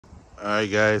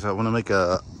Alright guys, I want to make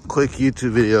a quick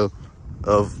YouTube video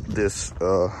of this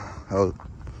how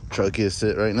truck is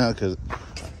sit right now, because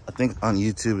I think on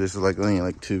YouTube there's like only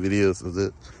like 2 videos of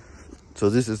it. So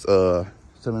this is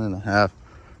 7.5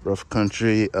 rough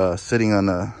country sitting on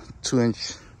a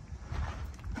 2-inch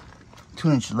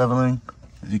leveling.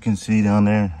 As you can see down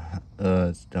there,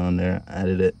 it's down there. I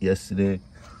added it yesterday.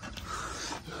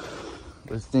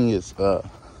 This thing is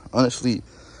honestly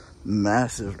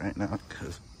massive right now,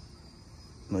 because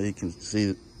like you can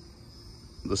see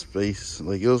the space.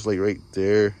 Like it was like right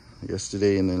there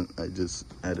yesterday, and then I just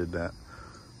added that.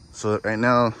 So right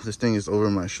now this thing is over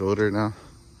my shoulder now.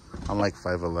 I'm like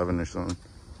 5'11" or something.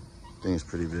 Thing is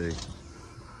pretty big.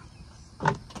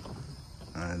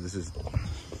 This is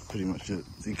pretty much it.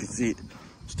 So you can see it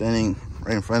standing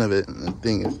right in front of it, and the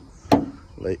thing is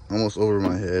like almost over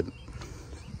my head.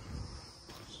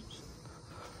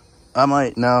 I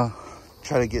might now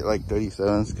try to get like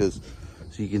 37s, because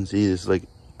so you can see there's like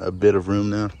a bit of room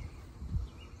now.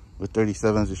 With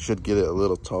 37s, it should get it a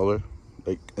little taller,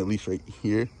 like at least right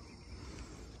here.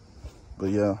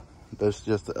 But yeah, that's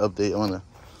just the update. I want to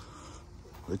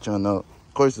let y'all know.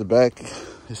 Of course, the back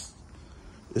is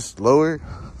lower,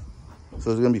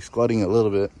 so it's gonna be squatting a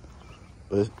little bit,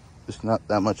 but it's not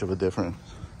that much of a difference.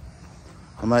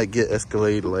 I might get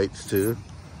Escalade lights too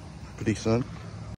pretty soon.